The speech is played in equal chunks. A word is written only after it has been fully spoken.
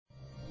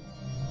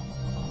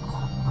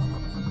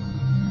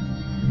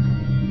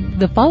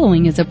The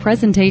following is a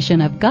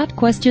presentation of Got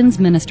Questions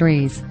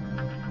Ministries.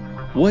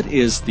 What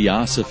is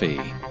theosophy?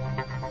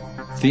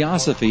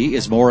 Theosophy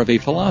is more of a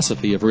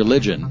philosophy of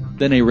religion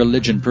than a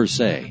religion per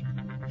se.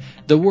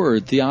 The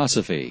word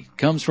theosophy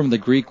comes from the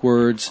Greek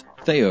words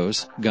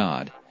theos,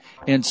 God,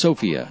 and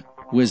sophia,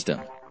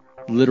 wisdom.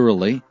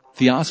 Literally,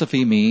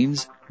 theosophy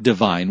means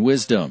divine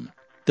wisdom.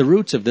 The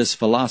roots of this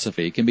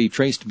philosophy can be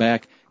traced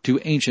back to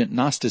ancient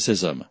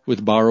Gnosticism,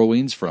 with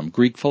borrowings from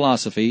Greek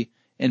philosophy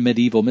and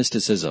medieval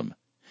mysticism.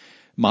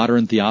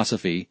 Modern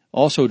theosophy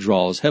also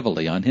draws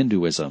heavily on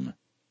Hinduism.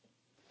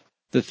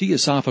 The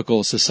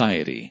Theosophical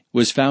Society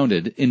was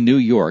founded in New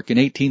York in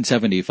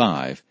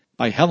 1875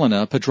 by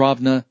Helena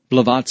Petrovna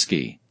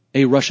Blavatsky,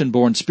 a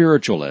Russian-born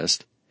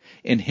spiritualist,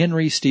 and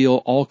Henry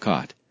Steele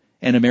Olcott,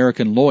 an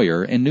American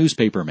lawyer and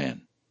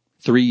newspaperman.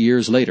 3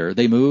 years later,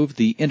 they moved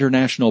the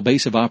international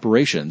base of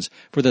operations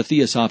for the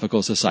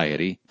Theosophical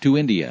Society to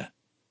India.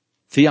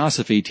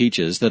 Theosophy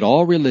teaches that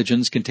all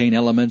religions contain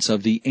elements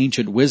of the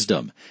ancient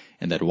wisdom,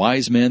 and that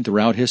wise men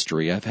throughout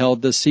history have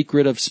held the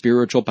secret of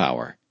spiritual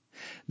power.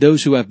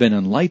 Those who have been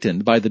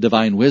enlightened by the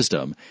divine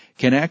wisdom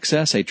can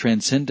access a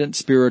transcendent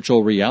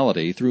spiritual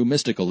reality through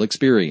mystical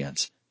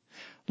experience.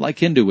 Like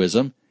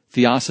Hinduism,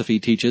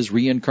 Theosophy teaches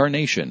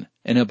reincarnation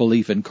and a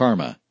belief in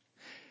karma.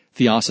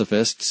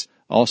 Theosophists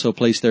also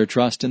place their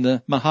trust in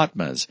the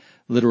Mahatmas,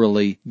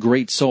 literally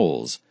great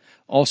souls,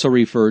 also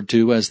referred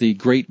to as the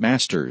great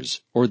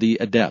masters or the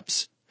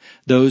adepts,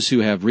 those who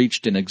have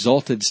reached an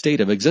exalted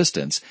state of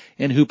existence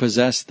and who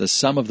possess the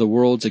sum of the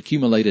world's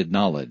accumulated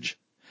knowledge.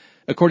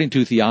 According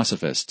to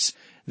Theosophists,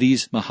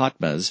 these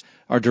Mahatmas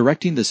are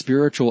directing the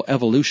spiritual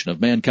evolution of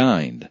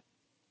mankind.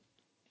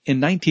 In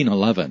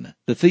 1911,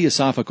 the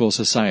Theosophical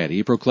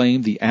Society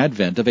proclaimed the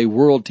advent of a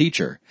world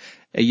teacher,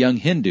 a young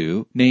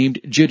Hindu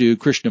named Jiddu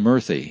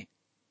Krishnamurti.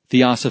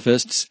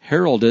 Theosophists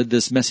heralded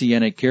this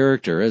messianic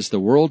character as the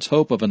world's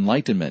hope of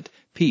enlightenment,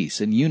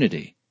 peace, and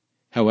unity.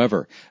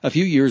 However, a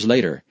few years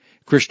later,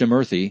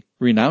 Krishnamurti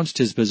renounced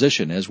his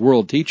position as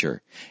world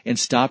teacher and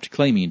stopped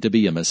claiming to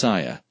be a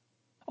messiah.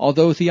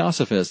 Although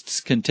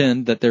Theosophists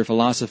contend that their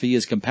philosophy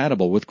is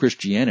compatible with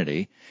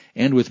Christianity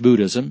and with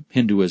Buddhism,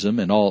 Hinduism,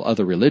 and all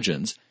other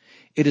religions,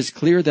 it is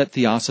clear that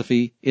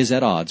Theosophy is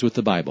at odds with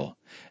the Bible.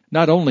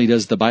 Not only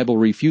does the Bible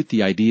refute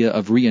the idea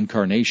of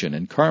reincarnation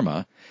and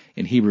karma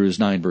in Hebrews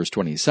 9 verse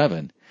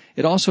 27,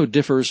 it also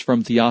differs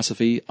from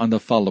Theosophy on the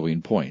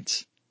following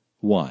points.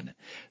 1.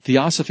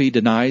 Theosophy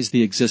denies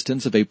the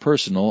existence of a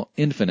personal,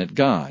 infinite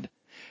God.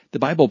 The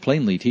Bible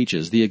plainly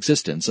teaches the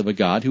existence of a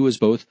God who is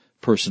both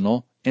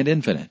personal and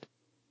infinite.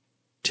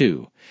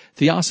 2.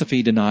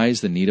 Theosophy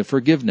denies the need of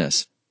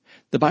forgiveness.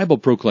 The Bible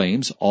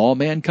proclaims all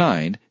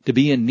mankind to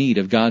be in need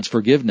of God's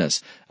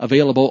forgiveness,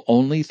 available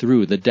only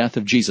through the death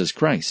of Jesus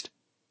Christ.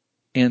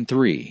 And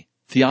 3.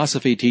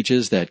 Theosophy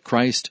teaches that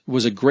Christ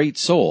was a great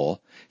soul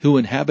who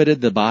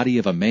inhabited the body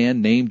of a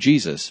man named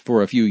Jesus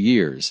for a few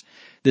years.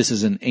 This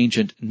is an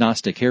ancient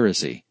Gnostic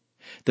heresy.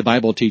 The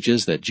Bible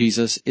teaches that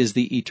Jesus is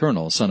the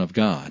eternal Son of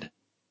God.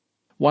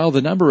 While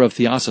the number of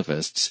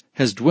Theosophists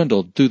has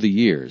dwindled through the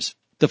years,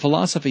 the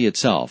philosophy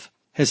itself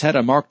has had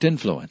a marked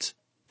influence.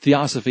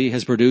 Theosophy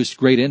has produced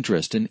great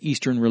interest in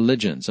Eastern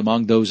religions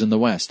among those in the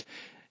West,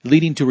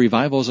 leading to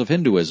revivals of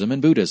Hinduism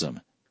and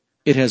Buddhism.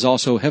 It has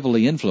also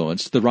heavily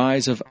influenced the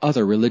rise of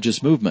other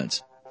religious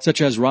movements,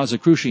 such as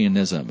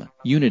Rosicrucianism,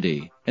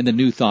 Unity, and the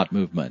New Thought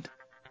movement.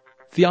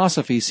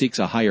 Theosophy seeks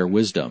a higher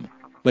wisdom,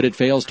 but it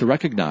fails to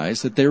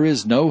recognize that there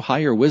is no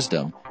higher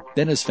wisdom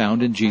than is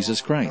found in Jesus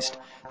Christ,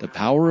 the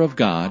power of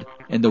God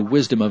and the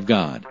wisdom of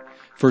God.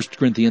 1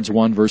 Corinthians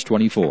 1 verse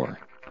 24.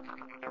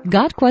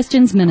 Got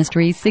Questions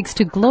Ministry seeks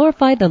to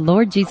glorify the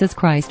Lord Jesus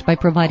Christ by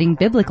providing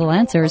biblical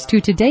answers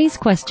to today's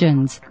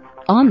questions.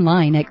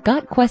 Online at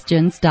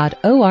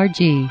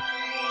gotquestions.org.